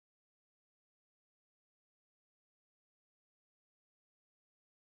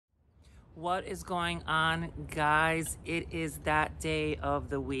What is going on, guys? It is that day of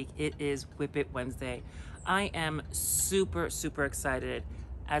the week. It is Whip It Wednesday. I am super excited,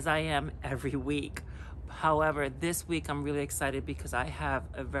 as I am every week. However, this week I'm really excited because I have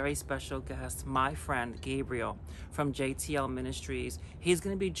a very special guest, my friend Gabriel from JTL Ministries. He's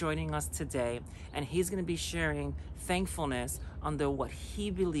going to be joining us today, and he's going to be sharing thankfulness under what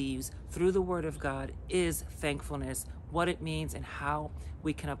he believes through the Word of God is thankfulness, what it means, and how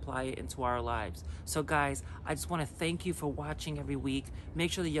we can apply it into our lives. So guys, I just want to thank you for watching every week.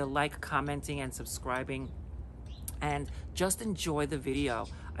 Make sure that you like, commenting, and subscribing, and just enjoy the video.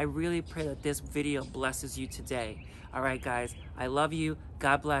 I really pray that this video blesses you today. All right, guys, I love you.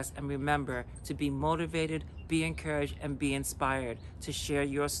 God bless. And remember to be motivated, be encouraged, and be inspired to share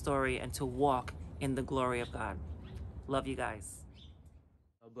your story and to walk in the glory of God. Love you guys.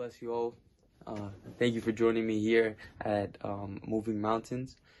 God bless you all. Thank you for joining me here at Moving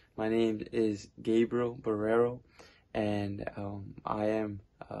Mountains. My name is Gabriel Barriero, and I am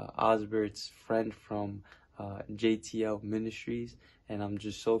Osbert's friend from JTL Ministries, and I'm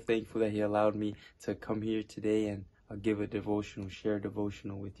just so thankful that he allowed me to come here today and give a devotional, share a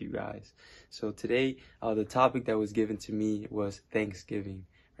devotional with you guys. So today, the topic that was given to me was Thanksgiving,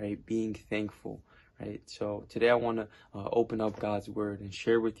 right? Being thankful. Right. So today I want to open up God's word and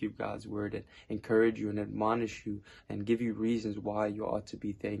share with you God's word and encourage you and admonish you and give you reasons why you ought to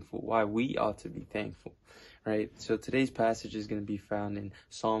be thankful, why we ought to be thankful. Right. So today's passage is going to be found in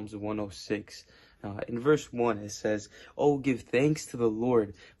Psalms 106. In verse 1, it says, "Oh, give thanks to the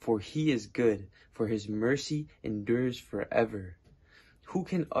Lord, for he is good, for his mercy endures forever. Who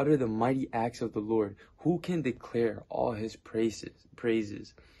can utter the mighty acts of the Lord? Who can declare all his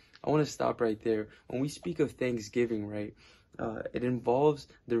praises?" I want to stop right there. When we speak of Thanksgiving, right, it involves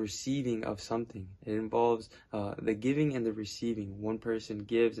the receiving of something. It involves the giving and the receiving. One person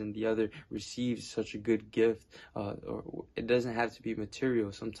gives and the other receives such a good gift. Or it doesn't have to be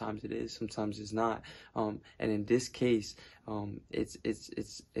material. Sometimes it is, sometimes it's not. And in this case, it's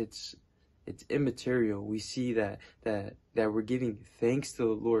immaterial. We see that we're giving thanks to the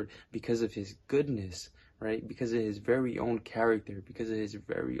Lord because of his goodness, right? Because of his very own character, because of his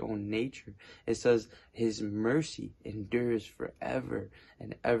very own nature. It says his mercy endures forever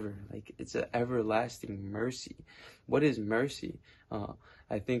and ever. Like, it's an everlasting mercy. What is mercy?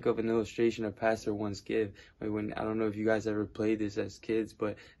 I think of an illustration a pastor once gave when I don't know if you guys ever played this as kids,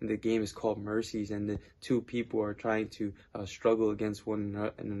 but the game is called Mercies, and the two people are trying to struggle against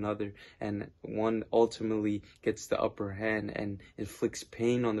one another, and one ultimately gets the upper hand and inflicts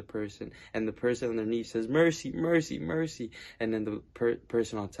pain on the person, and the person underneath says, "Mercy, mercy, mercy," and then the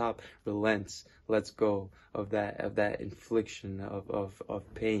person on top relents, lets go of that infliction of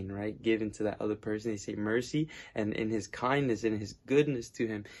pain, right, given to that other person. They say mercy, and in his kindness and his goodness to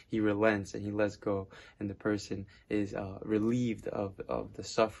him, he relents and he lets go, and the person is relieved of the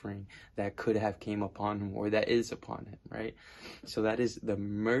suffering that could have came upon him or that is upon him, right? So that is the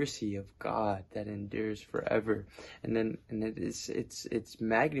mercy of God that endures forever. And then it's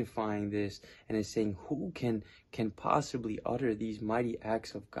magnifying this, and it's saying, who can possibly utter these mighty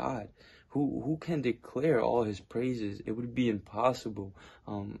acts of God? Who can declare all his praises? It would be impossible.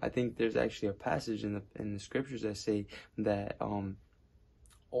 I think there's actually a passage in the scriptures that say that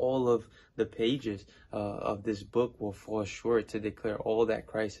all of the pages of this book will fall short to declare all that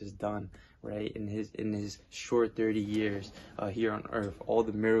Christ has done, right? In his short 30 years here on earth, all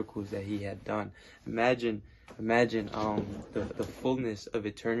the miracles that he had done. Imagine the fullness of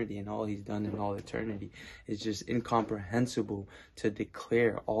eternity and all he's done in all eternity. Is just incomprehensible to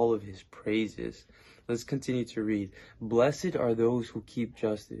declare all of his praises. Let's continue to read. "Blessed are those who keep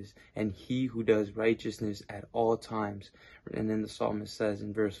justice, and he who does righteousness at all times." And then the psalmist says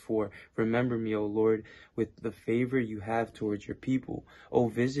in verse 4, "Remember me, O Lord, with the favor you have towards your people. O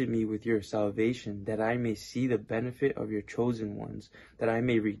visit me with your salvation, that I may see the benefit of your chosen ones, that I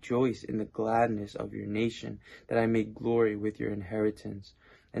may rejoice in the gladness of your nation, that I may glory with your inheritance."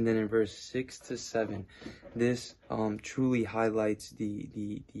 And then in verse 6 to 7, this truly highlights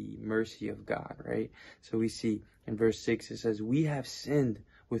the mercy of God, right? So we see in verse 6, it says, "We have sinned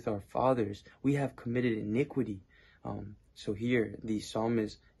with our fathers. We have committed iniquity." So here the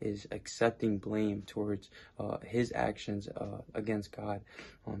psalmist is accepting blame towards his actions against God.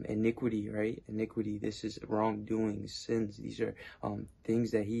 Iniquity, right? Iniquity, this is wrongdoing, sins. These are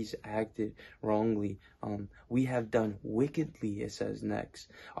things that he's acted wrongly. "We have done wickedly," it says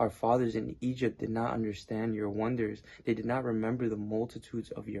next. "Our fathers in Egypt did not understand your wonders. They did not remember the multitudes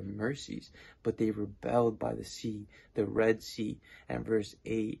of your mercies, but they rebelled by the sea, the Red Sea." And verse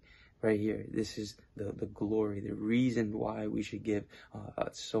 8, right here. This is the glory, the reason why we should give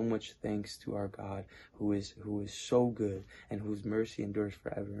so much thanks to our God, who is so good and whose mercy endures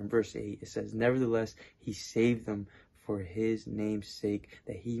forever. In verse 8, it says, "Nevertheless, he saved them for his name's sake,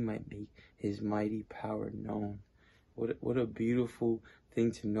 that he might make his mighty power known." What a beautiful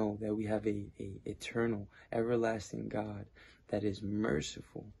thing to know, that we have a eternal, everlasting God that is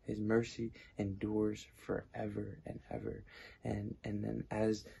merciful. His mercy endures forever and ever. And then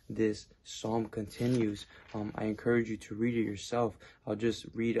as this psalm continues, I encourage you to read it yourself. I'll just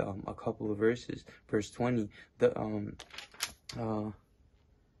read a couple of verses. Verse 20,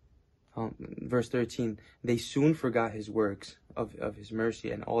 verse 13, "They soon forgot his works of his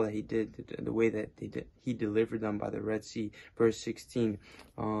mercy and all that he did, the way that he delivered them by the Red Sea." Verse 16,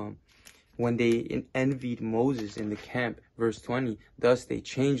 when they envied Moses in the camp. Verse 20, "Thus they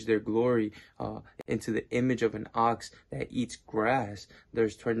changed their glory into the image of an ox that eats grass."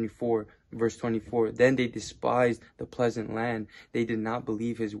 Verse 24, "Then they despised the pleasant land. They did not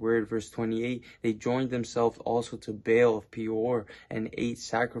believe his word." Verse 28, "They joined themselves also to Baal of Peor and ate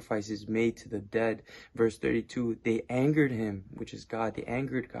sacrifices made to the dead." Verse 32, "They angered him," which is God. They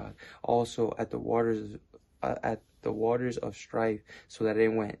angered God also at the waters of strife, so that it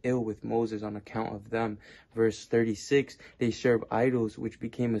went ill with Moses on account of them. Verse 36, "They served idols, which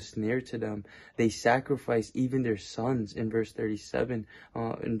became a snare to them. They sacrificed even their sons." In verse 37,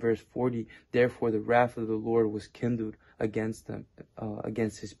 in verse 40, "Therefore the wrath of the Lord was kindled against them,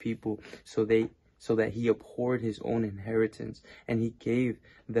 against his people, so that he abhorred his own inheritance, and he gave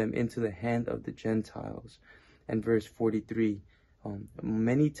them into the hand of the Gentiles." And verse 43,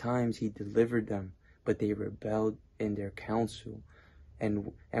 "Many times he delivered them, but they rebelled in their counsel,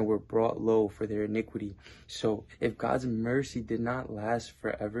 and were brought low for their iniquity." So if God's mercy did not last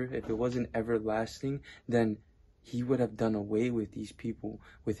forever, if it wasn't everlasting, then he would have done away with these people,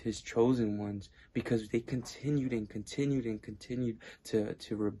 with his chosen ones, because they continued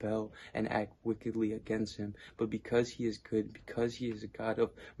to rebel and act wickedly against him. But because he is good, because he is a God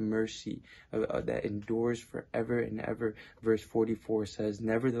of mercy that endures forever and ever, verse 44 says,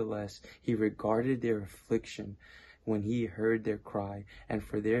 "Nevertheless, he regarded their affliction when he heard their cry, and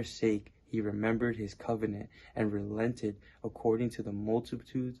for their sake he remembered his covenant and relented according to the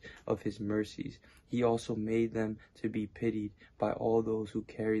multitude of his mercies. He also made them to be pitied by all those who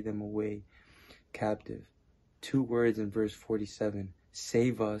carry them away captive." Two words in verse 47,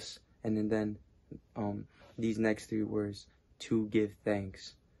 "save us," and then these next three words, "to give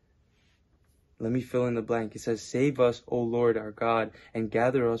thanks." Let me fill in the blank. It says, "Save us, O Lord our God, and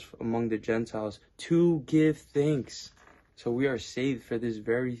gather us among the Gentiles to give thanks." So we are saved for this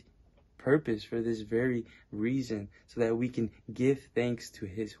very purpose, for this very reason, so that we can give thanks to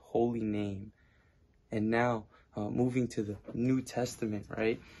his holy name. And now, moving to the New Testament,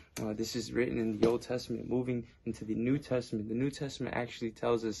 right? This is written in the Old Testament. Moving into the New Testament, the New Testament actually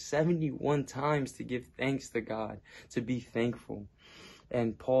tells us 71 times to give thanks to God, to be thankful.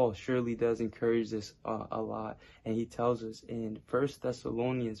 And Paul surely does encourage this a lot. And he tells us in 1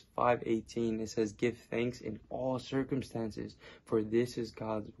 Thessalonians 5:18, it says, "Give thanks in all circumstances, for this is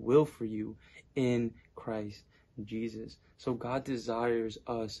God's will for you in Christ Jesus." So God desires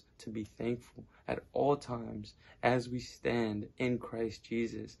us to be thankful at all times as we stand in Christ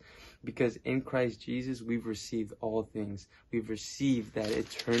Jesus. Because in Christ Jesus, we've received all things. We've received that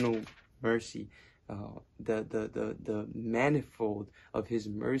eternal mercy. The manifold of his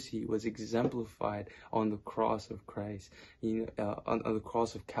mercy was exemplified on the cross of Christ, on the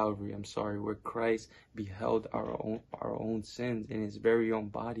cross of Calvary, where Christ beheld our own sins in his very own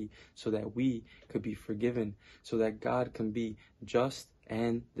body, so that we could be forgiven, so that God can be just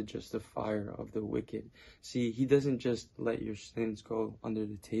and the justifier of the wicked. See, he doesn't just let your sins go under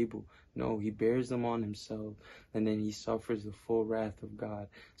the table. No, he bears them on himself, and then he suffers the full wrath of God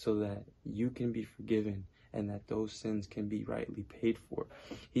so that you can be forgiven and that those sins can be rightly paid for.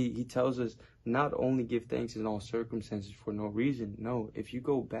 He tells us not only give thanks in all circumstances for no reason. No, if you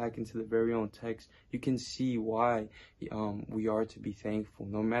go back into the very own text, you can see why we are to be thankful,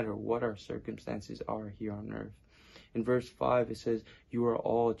 no matter what our circumstances are here on earth. In verse 5, it says, "You are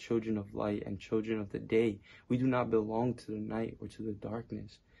all children of light and children of the day. We do not belong to the night or to the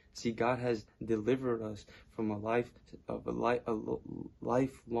darkness." See, God has delivered us from a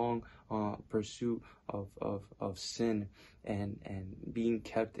lifelong pursuit of sin and being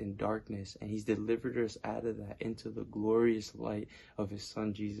kept in darkness, and he's delivered us out of that into the glorious light of his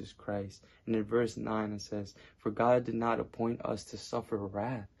Son Jesus Christ. And in verse 9 it says, "For God did not appoint us to suffer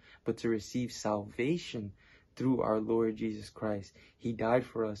wrath, but to receive salvation through our Lord Jesus Christ. He died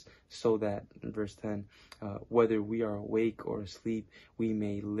for us so that, in verse 10, whether we are awake or asleep, we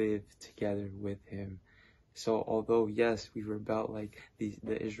may live together with him. So although, yes, we rebel like the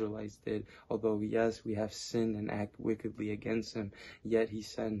Israelites did, although, yes, we have sinned and act wickedly against him, yet he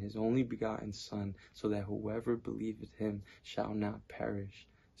sent his only begotten Son, so that whoever believeth him shall not perish.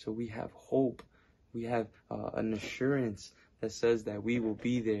 So we have hope. We have an assurance that says that we will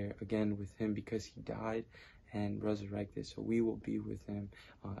be there again with him because he died and resurrected. So we will be with him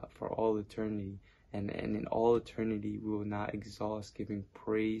for all eternity. And in all eternity, we will not exhaust giving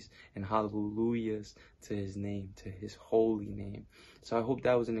praise and hallelujahs to his name, to his holy name. So I hope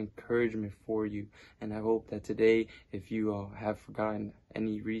that was an encouragement for you. And I hope that today, if you have forgotten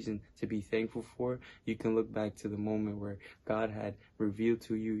any reason to be thankful for, you can look back to the moment where God had revealed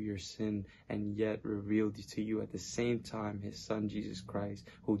to you your sin and yet revealed to you at the same time his Son, Jesus Christ,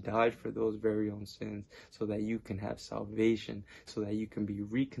 who died for those very own sins so that you can have salvation, so that you can be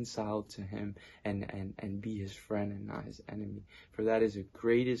reconciled to him and be his friend and not his enemy. For that is the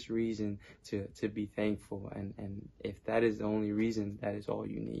greatest reason to be thankful. And if that is the only reason, that is all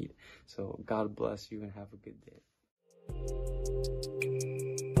you need. So God bless you and have a good day.